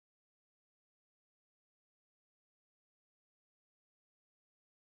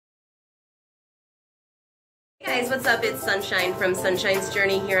Hey guys, what's up? It's Sunshine from Sunshine's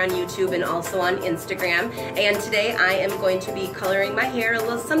Journey here on YouTube and also on Instagram. And today I am going to be coloring my hair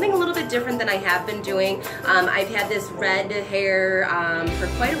something a little bit different than I have been doing. I've had this red hair for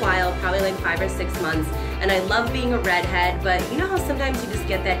quite a while, probably like 5 or 6 months. And I love being a redhead, but you know how sometimes you just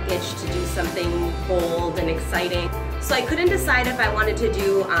get that itch to do something bold and exciting. So I couldn't decide if I wanted to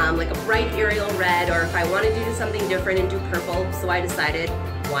do like a bright Ariel red or if I wanted to do something different and do purple. So I decided,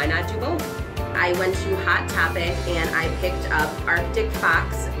 why not do both? I went to Hot Topic and I picked up Arctic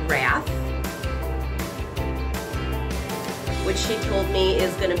Fox Wrath, which she told me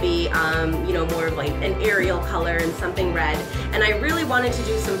is going to be, you know, more of like an Ariel color and something red. And I really wanted to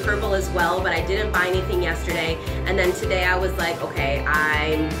do some purple as well, but I didn't buy anything yesterday. And then today I was like, okay,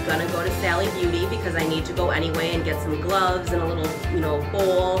 I'm gonna go to Sally Beauty because I need to go anyway and get some gloves and a little, you know,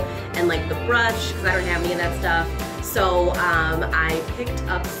 bowl and like the brush because I don't have any of that stuff. So I picked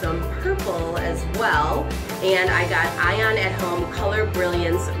up some purple as well, and I got Ion at Home Color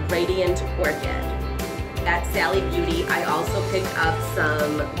Brilliance Radiant Orchid. At Sally Beauty, I also picked up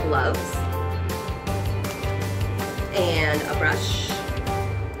some gloves and a brush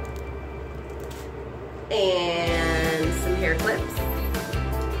and some hair clips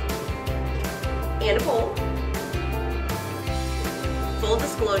and a bowl. Full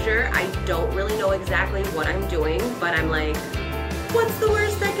disclosure, I don't really know exactly what I'm doing, but I'm like, what's the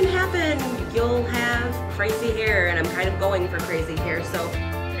worst that can happen? You'll have crazy hair, and I'm kind of going for crazy hair. So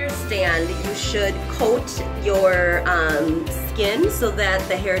understand you should coat your skin so that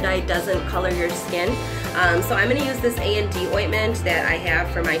the hair dye doesn't color your skin. So I'm going to use this A&D ointment that I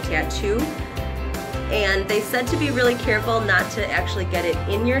have for my tattoo. And they said to be really careful not to actually get it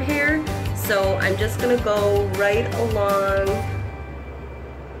in your hair. So I'm just going to go right along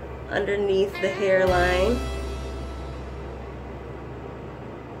underneath the hairline.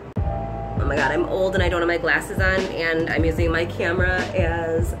 Oh my god, I'm old and I don't have my glasses on and I'm using my camera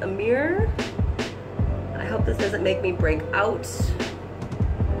as a mirror. I hope this doesn't make me break out.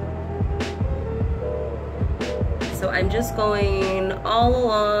 So I'm just going all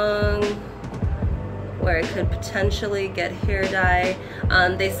along where I could potentially get hair dye.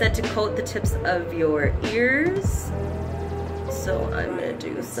 They said to coat the tips of your ears. So I'm gonna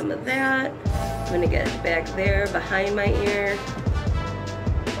do some of that. I'm gonna get back there behind my ear.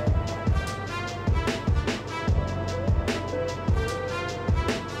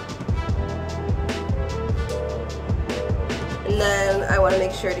 And then I wanna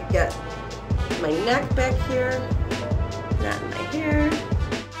make sure to get my neck back here, not in my hair.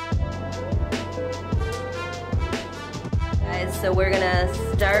 Guys, so we're gonna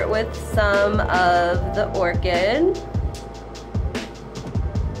start with some of the Orchid.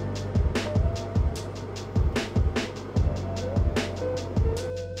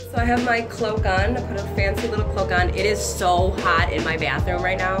 So I have my cloak on. I put a fancy little cloak on. It is so hot in my bathroom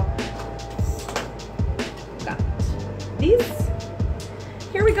right now. Got these.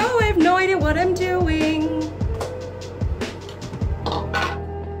 Here we go. I have no idea what I'm doing.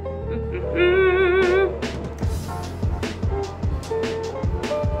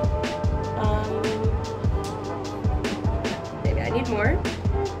 Maybe I need more.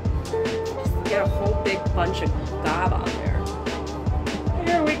 Just get a whole big bunch of gob on there.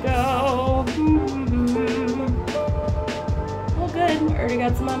 Here we go. Oh good, I already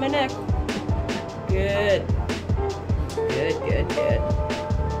got some on my neck. Good. Good, good, good.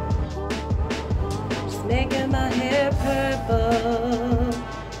 Just making my hair purple.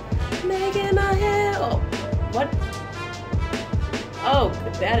 Making my hair, oh, what? Oh,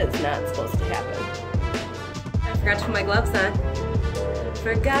 that is not supposed to happen. I forgot to put my gloves on.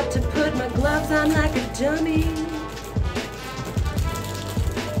 Forgot to put my gloves on like a dummy.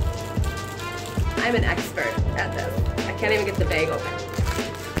 I'm an expert at this. I can't even get the bag open.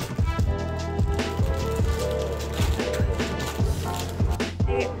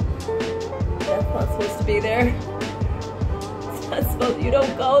 Hey, that's not supposed to be there. It's not supposed, you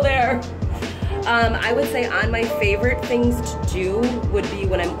don't go there. I would say on my favorite things to do would be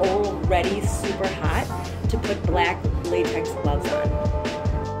when I'm already super hot to put black latex gloves on.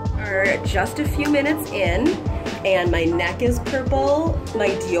 We're just a few minutes in. And my neck is purple, my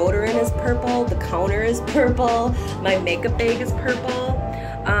deodorant is purple, the counter is purple, my makeup bag is purple.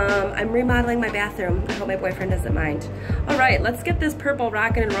 I'm remodeling my bathroom. I hope my boyfriend doesn't mind. All right, let's get this purple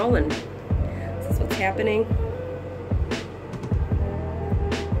rocking and rolling. This is what's happening.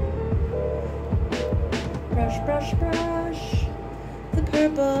 Brush, brush, brush, the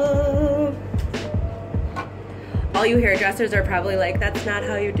purple. All you hairdressers are probably like, that's not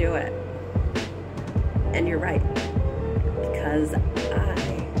how you do it. And you're right, because I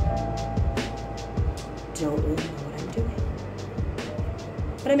don't really know what I'm doing.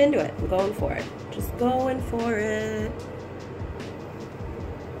 But I'm into it. I'm going for it. Just going for it.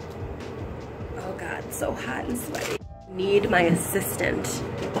 Oh God, so hot and sweaty. Need my assistant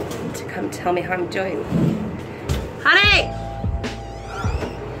to come tell me how I'm doing. Honey!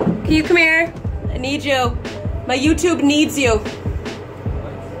 Can you come here? I need you. My YouTube needs you.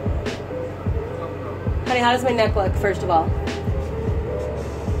 Honey, how does my neck look, first of all?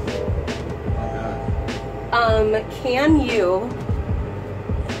 Can you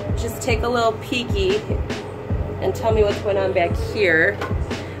just take a little peeky and tell me what's going on back here?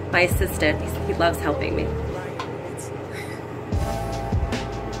 My assistant, he loves helping me.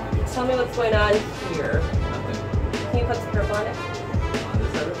 Tell me what's going on here. Can you put some purple on it? On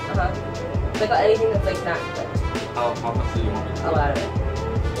this side? Uh-huh. Like anything that's like not cooked. How much do you want me to do? A lot of it.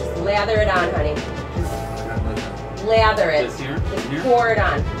 Just lather it on, honey. Just lather it. Just here? Just Here? pour it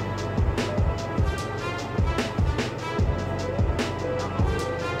on.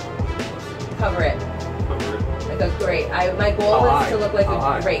 Cover it. Cover it. Like a grape. My goal is to look like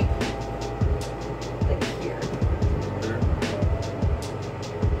a grape. Like here. There.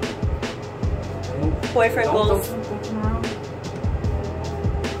 Boyfriend goals. Don't come around.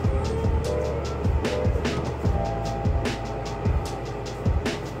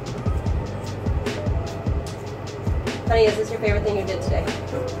 Honey, is this your favorite thing you did today?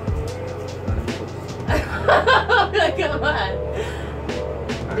 Come on.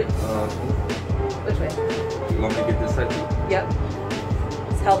 Which way? You want me to get this side too? Yep.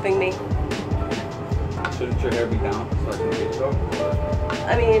 It's helping me. Shouldn't your hair be down so I can get it up?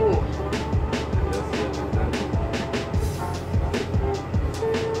 I mean,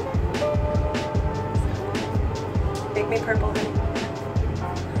 make me purple, honey.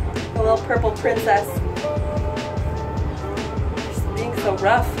 A little purple princess. Just being so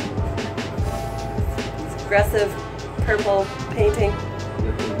rough. This aggressive purple painting.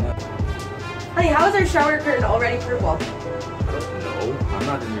 Honey, how is our shower curtain already purple? I don't know. I'm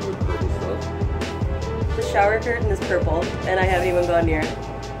not in here with purple stuff. The shower curtain is purple, and I haven't even gone near it.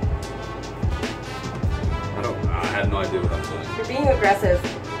 I have no idea what I'm doing. You're being aggressive.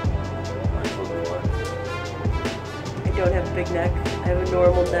 I'm supposed to what? I don't have a big neck. I have a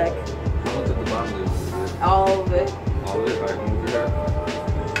normal neck. How much at the bottom is it? All of it. All of it? Alright, move your hair.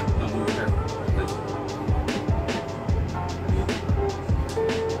 No, move your hair.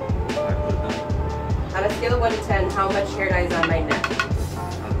 Alright, put it down. On a scale of 1 to 10, how much hair dye is on my neck?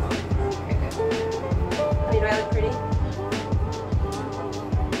 Okay, good. Honey, do I look pretty?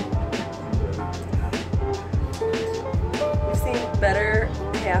 We've seen better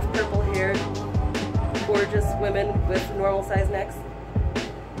half purple haired, gorgeous women with normal size necks.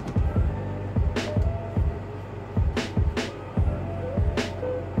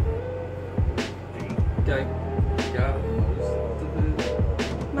 Okay. Got most of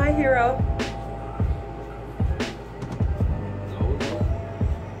it. My hero. No.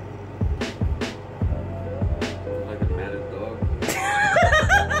 Like a matted dog.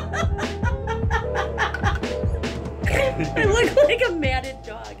 I look like a matted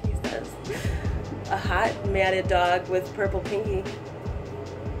dog, he says. A hot matted dog with purple pinky.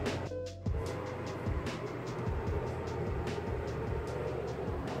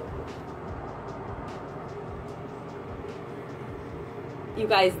 You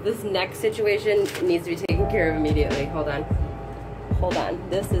guys, this neck situation needs to be taken care of immediately. Hold on. Hold on.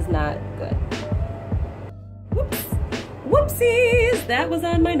 This is not good. Whoops. Whoopsies! That was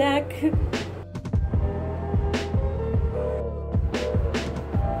on my neck.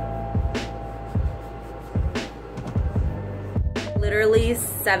 Literally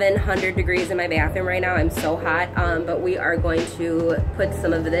 700 degrees in my bathroom right now. I'm so hot, but we are going to put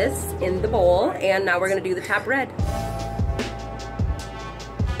some of this in the bowl, and now we're gonna do the top red.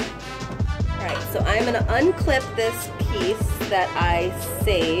 All right, so I'm gonna unclip this piece that I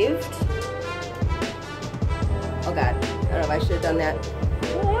saved. Oh God, I don't know if I should have done that.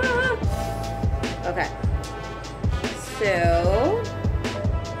 Ah! Okay, so.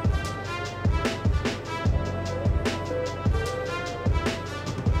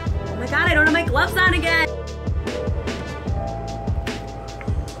 God, I don't have my gloves on again.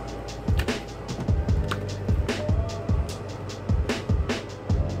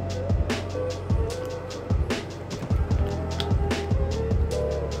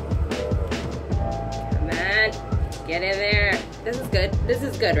 Come on, get in there. This is good. This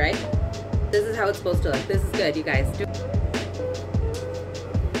is good, right? This is how it's supposed to look. This is good, you guys.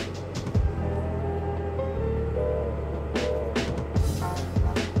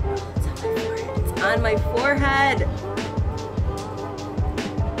 On my forehead.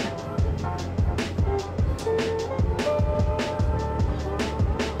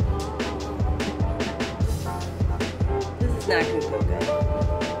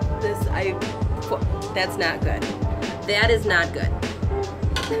 That's not good. That is not good.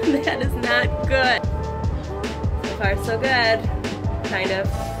 That is not good. So far, so good. Kind of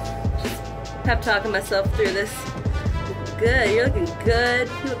just pep talking myself through this. Good, you're looking good.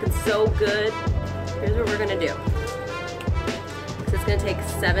 You're looking so good. Here's what we're gonna do. So it's gonna take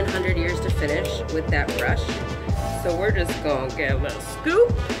 700 years to finish with that brush. So we're just gonna give it a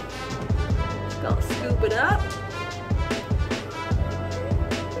scoop. Gonna scoop it up.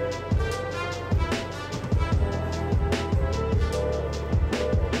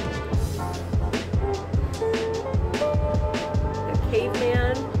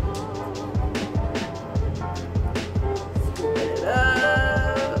 Caveman. Scooping it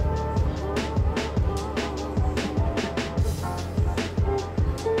up.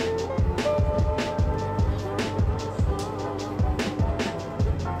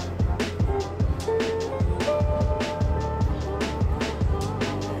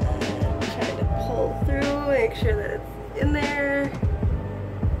 Trying to pull through, make sure that it's in there.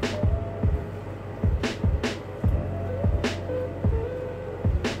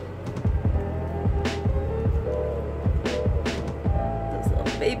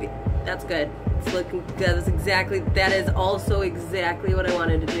 Baby, that's good. It's looking good. That is also exactly what I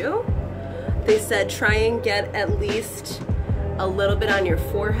wanted to do. They said try and get at least a little bit on your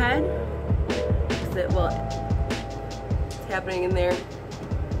forehead. It's happening in there.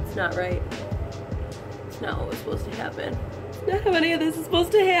 It's not right. It's not what was supposed to happen. It's not how any of this is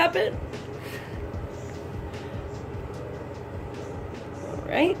supposed to happen. All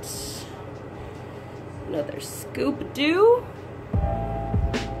right. Another scoop-a-doo.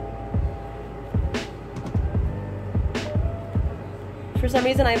 For some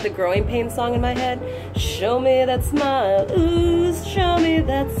reason, I have the Growing Pains song in my head. Show me that smile, ooh, show me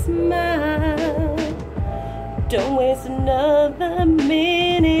that smile. Don't waste another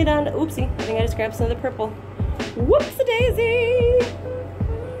minute on. Oopsie, I think I just grabbed some of the purple. Whoops-a-daisy.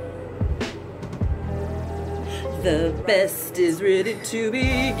 The best is ready to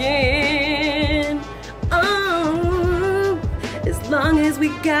begin. Oh, as long as we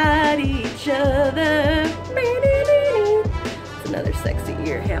got each other. Another sexy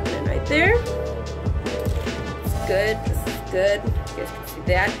ear happening right there. It's good. This is good. You guys can see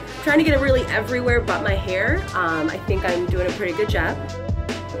that. I'm trying to get it really everywhere but my hair. I think I'm doing a pretty good job.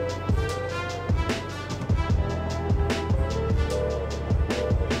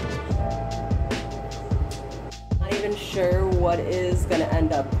 Not even sure what is going to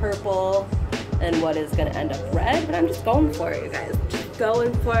end up purple and what is going to end up red, but I'm just going for it, you guys. Just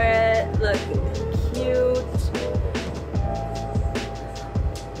going for it. Looking cute.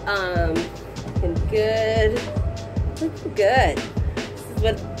 Looking good. Looking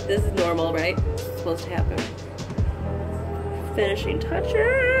good. This is normal, right? This is supposed to happen. Finishing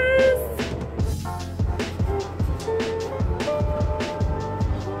touches.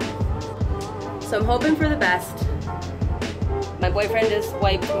 So I'm hoping for the best. My boyfriend just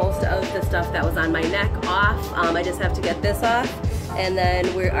wiped most of the stuff that was on my neck off. I just have to get this off. And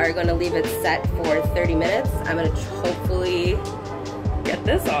then we are going to leave it set for 30 minutes. I'm going to hopefully get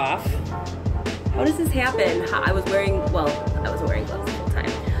this off. How does this happen? I wasn't wearing gloves the whole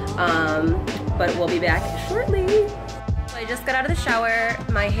time. But we'll be back shortly. So I just got out of the shower.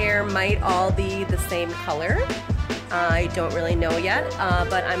 My hair might all be the same color. I don't really know yet,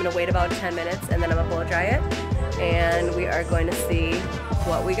 but I'm gonna wait about 10 minutes and then I'm gonna blow dry it. And we are going to see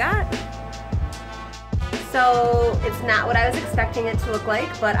what we got. So it's not what I was expecting it to look like,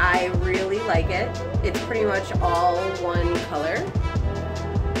 but I really like it. It's pretty much all one color.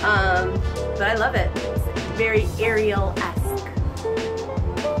 But I love it. It's very Ariel-esque.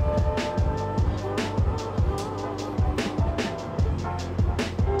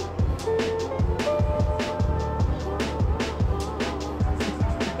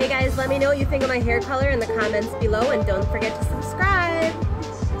 Hey guys, let me know what you think of my hair color in the comments below, and don't forget to subscribe.